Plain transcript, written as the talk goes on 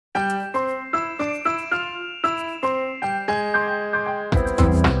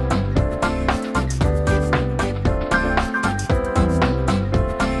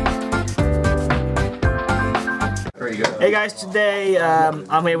Hey guys, today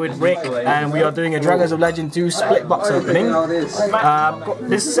I'm here with Rick and we are doing a Dragons of Legend 2 split box opening.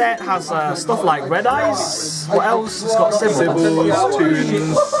 This set has stuff like Red Eyes. What else? It's got Symbols,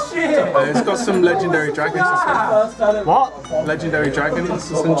 Toons. It's got some legendary dragons and stuff. What? Legendary dragons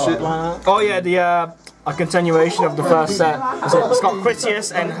and shit. Oh yeah, a continuation of the first set. It's got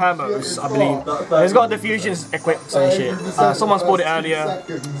Critias and Hermos, I believe. It's got diffusions equipped and shit. Someone's bought it earlier.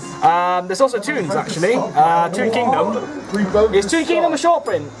 There's also Toons actually. Toon Kingdom. Is Toon Kingdom a short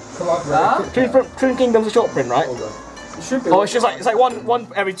print? Toon Kingdom's a short print, right? Should be. Oh, it's just like one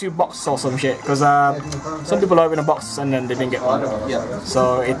every 2 boxes or some shit. Because some people open a box and then they didn't get one. Yeah.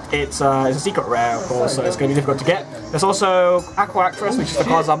 So it's a secret rare, of course. So it's going to be difficult to get. There's also Aquaactress, which is the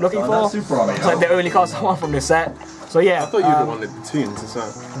cards I'm looking for. It's like the only cards I want from this set. So yeah. I thought you wanted the Toons as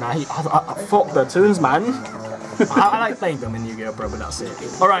well. Nah, fuck the Toons, man. I like playing them in Yu-Gi-Oh, bro, but that's it.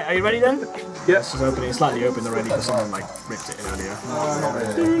 Alright, are you ready then? Yes. It's opening, slightly open already because someone like ripped it in earlier.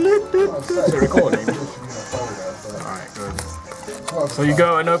 Is it recording? Alright, good. So you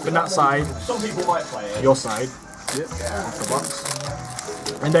go and open that side. Some people might play it. Your side. Yep. The box.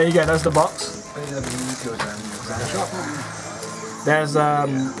 And there you go, there's the box. There's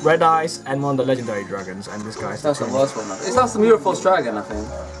Red Eyes and one of the legendary dragons, and this guy's that's the worst one. That's the Mirror Force Dragon, I think.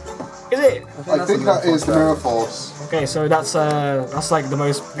 Is it? I think that is the Mirror Force. Okay, so that's like the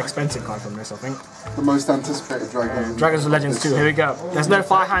most expensive card from this, I think. The most anticipated dragon. Dragons of Legends 2. Here we go. There's no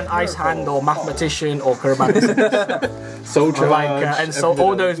Fire Hand, Ice Hand, or Mathematician, or Chromatic. Soldier. And so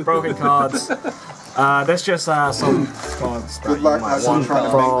all those broken cards. There's just some cards that you might want for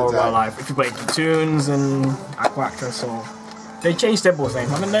real life. If you play Toons and Aquaactress, or they changed Symbols names,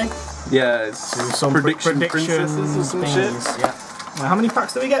 haven't they? Yeah, it's some Prediction Princesses or some shit. Yeah. How many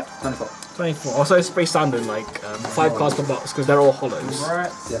packs do we get? 24. 24. Also, it's pretty standard, like 5 cards per box because they're all hollows.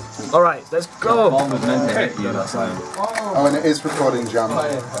 Right. Yeah. All right, let's go. Oh, and it is recording jam.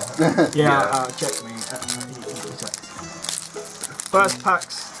 Check me. First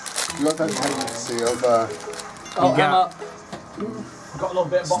packs. You got that seal there. Oh, Emma. Got a little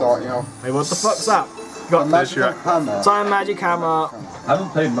bit of starting off. Hey, what the fuck's that? Got Magic Hammer. Time Magic Hammer. I haven't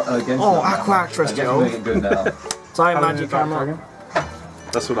played against Aquaactress, Joe. Good now. Time Magic Hammer.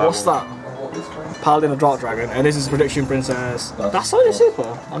 That's what What's that? Paladin of Dark Dragon, and this is Prediction Princess. That's only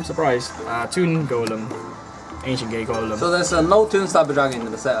super. I'm surprised. Toon Golem, Ancient Gate Golem. So there's no Toons type of dragon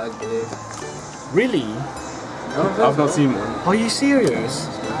in the set, I believe. Really? No, I've not seen one. Are you serious?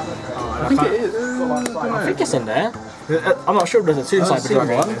 I think it is. I think it's in there. I'm not sure if there's a Toon type of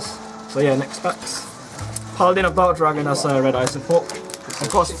dragon in this. So yeah, next packs. Paladin of Dark Dragon, that's Red Eye support. Of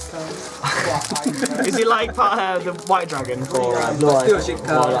course. Is he like the white dragon for blue eyes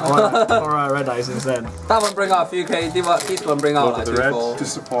or red eyes instead? That one bring out a few K, this one bring out like 2 4.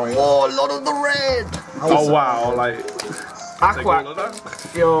 Disappointing. Oh, Lord of the Red! Oh wow, like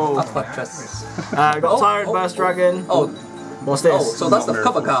Aquaactress. Got Tyrant Burst Dragon. Oh. What's this? Oh, so that's the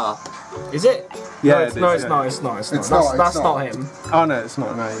cover card. Is it? Yeah, it's not him. Oh no, it's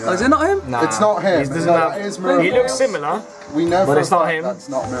not. No, yeah. Oh, is it not him? Nah, it's not him. He looks similar. We know, but it's not him. That's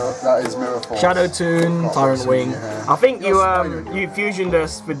not that is Mirror Force. Shadow Toon, Tyrant Wing. I think you fusioned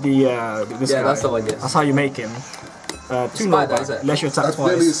us with the this guy. That's the one. Yes. That's how you make him. Toon Spider, unless you attack that's twice.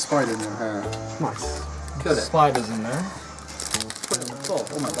 That's really a spider in your hair. Nice. Killed it. Spiders in there. Oh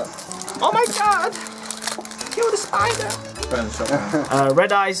my god. Oh my god! Kill the spider!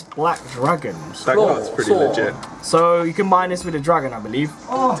 Red Eyes Black Dragons. That card's pretty legit. So you combine this with a dragon, I believe.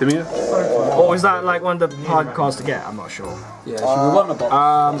 Timia? Or is that like one of the hard cards to get? I'm not sure. Yeah, should we want a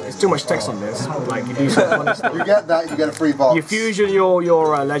box? It's too much text on this. Like you do some funny stuff. You get that, you get a free box. You fusion your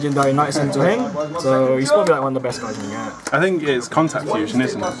legendary knights into him, so he's probably like one of the best cards you can get. I think it's contact fusion,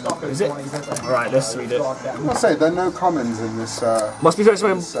 isn't it? Is it? Alright, let's read it. I say there are no commons in this. Must be first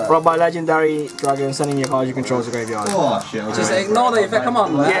brought by legendary dragon, sending your cards you control to the graveyard. Oh shit. Just ignore the effect, come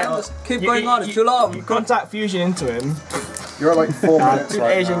on, man. Yeah. Just keep going on, it's too long. You contact fusion into him. You're at like 4 minutes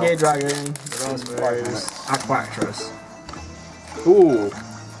right Asian now. Gate Dragon, the Raspberries, Aquaactress. Ooh.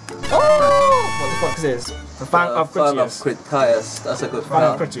 Oh! What the fuck is this? The Fang of Critias. Critias, that's a good Fang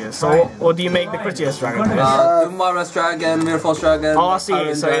of Critias. So, or do you make the Critias dragon? Tomorrow's dragon, Mirror Force dragon. Oh, I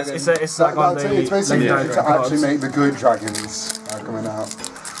see. So it's like on the it's basically legendary to cards. actually make the good dragons coming out.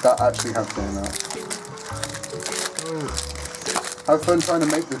 That actually have been out. Have fun trying to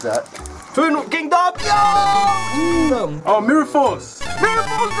make the deck. Toon Kingdom! Yo! Oh, Mirror Force! Mirror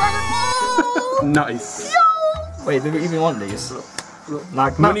Force Dragon Ball! Nice. Yo! Wait, do we even want these?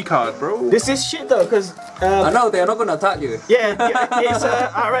 Like Money card, bro. This is shit though, because I know they're not gonna attack you. yeah, it's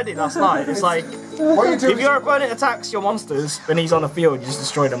I read it last night. It's like if your opponent attacks your monsters when he's on the field, you just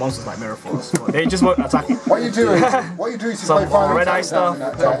destroy the monsters like Mirror Force. They just won't attack you. What you doing? What you do is you play Some Final red eye stuff,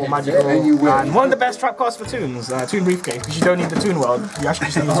 double magical, and you win. and one of the best trap cards for Toons, Toon Briefcase, because you don't need the Toon World, you actually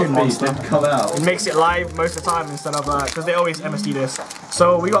just need the Toon monster. It makes it live most of the time instead of, because they always MST this.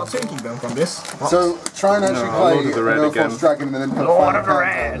 So we got Toon Kingdom from this. So try and actually play Lord of the Red Mirror again. Force Dragon and then put Lord Final of the Countdown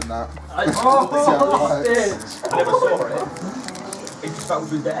Red. in that.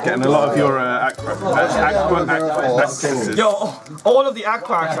 Getting a lot of your Aquaactresses. Yo, all of the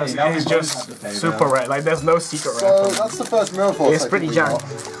Aquaactress is just super rare, like there's no secret So rare. that's the first Mirror Force. It's pretty jank.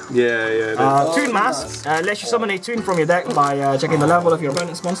 Yeah. Toon Mask lets you summon a Toon from your deck by checking the level of your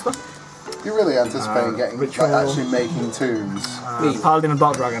opponent's monster. You're really anticipating getting, like, actually making Toons. Paladin and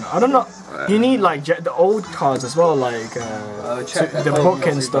Dark Dragon. I don't know. You need like the old cards as well, like the book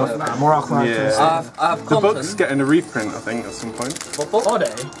and stuff. More Aquaactress. Yeah. I have The content. book's getting a reprint, I think, at some point. Are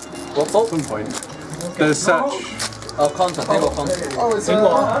they? What book? At some point. There's such. Oh, content. They got content. Oh, it's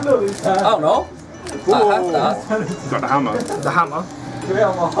Oh no. I have that. Got the hammer. The hammer.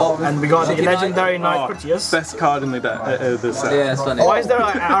 And we got the legendary Knight Critias. Best card in the set. Yeah, it's funny. Why is there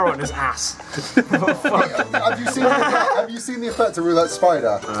like an arrow in his ass? Have you seen the effect of Roulette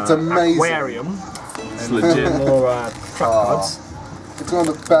Spider? It's amazing. Aquarium. It's legit. More trap cards. It's one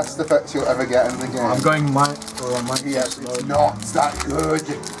of the best effects you'll ever get in the game. I'm going my. Yes, it's not that good.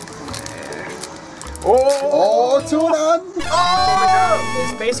 Oh, Toonan!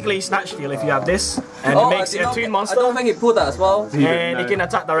 It's basically Snatch Steal if you have this, and it makes it a Toon monster, I don't think he pulled that as well. and it can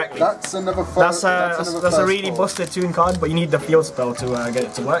attack directly. That's another That's a really busted Toon card, but you need the field spell to get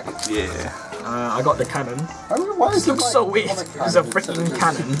it to work. Yeah. I got the cannon. I mean, why This looks so weird. It's a freaking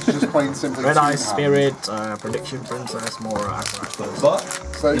cannon. Just plain simply Red Eye Toon Spirit, Prediction Princess, more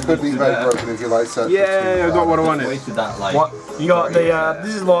Aquaactress. So it could be very broken if you like search. Yeah, I got what I wanted. What? You got the,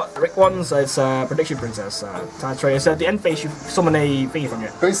 this is what Rick wants, it's Prediction Princess. It's at the end phase, you summon a thingy from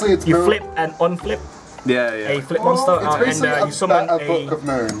it. Basically, it's You Moon. flip and unflip Yeah. a flip monster, It's basically and you summon a Book of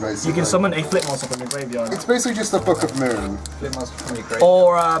Moon, basically. You can summon a flip monster from your graveyard. It's basically just a Book of Moon.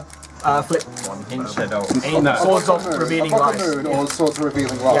 Or flip one. Swords of Moon. Revealing A Book Light. of Moon or Swords of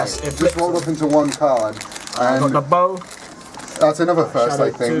Revealing Light. Yes, it just flips. rolled up into one card. Got And the bow. that's another first, I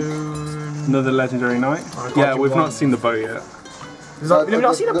think. Another legendary knight. Yeah, we've not seen the bow yet. We've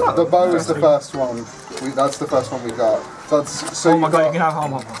not seen a bow. The bow is the first one. That's the first one we got. So Oh my god, you can have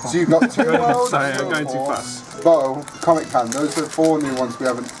harm. So you've got two bows, Sorry, I'm going too fast. bow, comic can. Those are 4 new ones we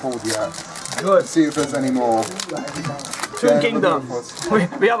haven't pulled yet. Good. See if there's any more. Toon Kingdom.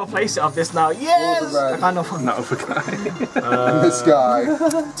 We have a playset of this now. Yes! All the red. I kind of Not of a guy. And this guy.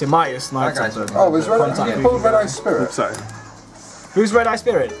 Timaeus Knights. Oh, is Red Eye? You pulled Red Eye Spirit. Sorry. Who's Red Eye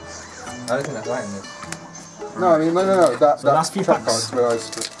Spirit? I don't think that's right in this. No, I mean, no. That's last few trap packs. cards, Red Eye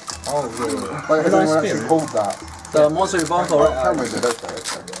Spirit. Oh, really? Like, has anyone actually pulled that? The monster reborn for Cameron did, okay.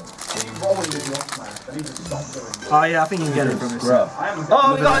 Oh yeah, I think you can get it from this.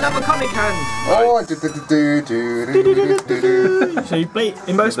 Oh, we got another comic hand! Oh, So you play,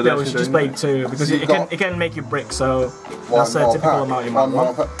 in most The builds you just play legendary. 2, because So it can make you brick, so one that's a more typical pack. amount you might One more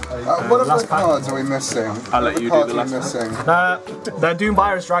want. pack. What last other pack. cards are we missing? I'll let What you cards do the are we last one. missing? The Doom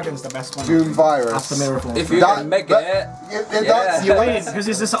Virus Dragon's the best one. Doom Virus. After Miracle. If you That- can make that- it. If that's, You win, because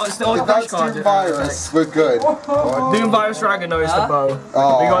it's the old if crash that's card. Doom Virus, we're good. Doom Virus Dragon though is the bow.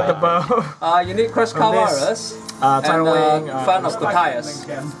 Oh. We got the bow. You need Crush From this. Virus Tyro and Wing. Fan of Critias.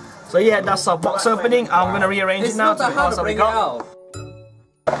 So yeah, that's our box opening. I'm gonna rearrange It's it now not to that the hard cards to that we bring it got. out.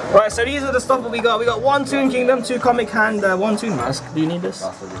 Right, so these are the stuff that we got. We got 1 Toon Kingdom, 2 Comic Hand, 1 Toon Mask. Do you need this?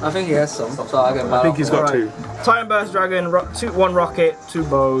 I think he has some, so I can buy. I think he's got 2. Titan Burst Dragon, 1 Rocket, 2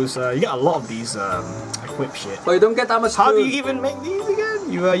 bows. You get a lot of these equip shit. But you don't get that much. How do food. you even make these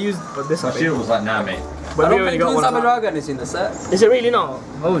again? You used this. I think. was like, nah, mate. But I we don't only think got Toons one. Summer Of that. Dragon is in the set. Is it really not?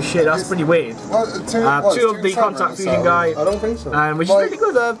 Oh shit, that's pretty weird. Well, two Two of the Contact Fusion guy, I don't think so. which is really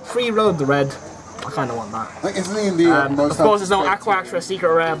good. Free Road the Red. I kind of want that. Like, isn't he in the most Of course, there's no Aquaactress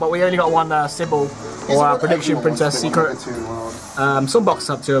Secret Rare, but we only got 1 Sybil or Prediction Princess Secret. Some boxes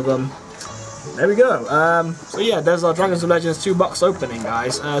have 2 of them. There we go. So yeah, there's our Dragons of Legends 2 box opening,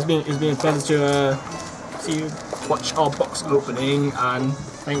 guys. It's been a pleasure to see you watch our box opening, and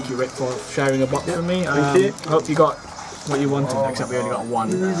thank you, Rick, for sharing a box with me. Thank you. I hope you got what you wanted, except we only got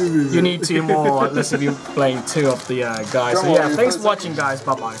 1. You need 2 more, unless if you're playing 2 of the guys. So yeah, thanks for watching, guys.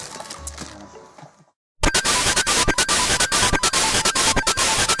 Bye bye.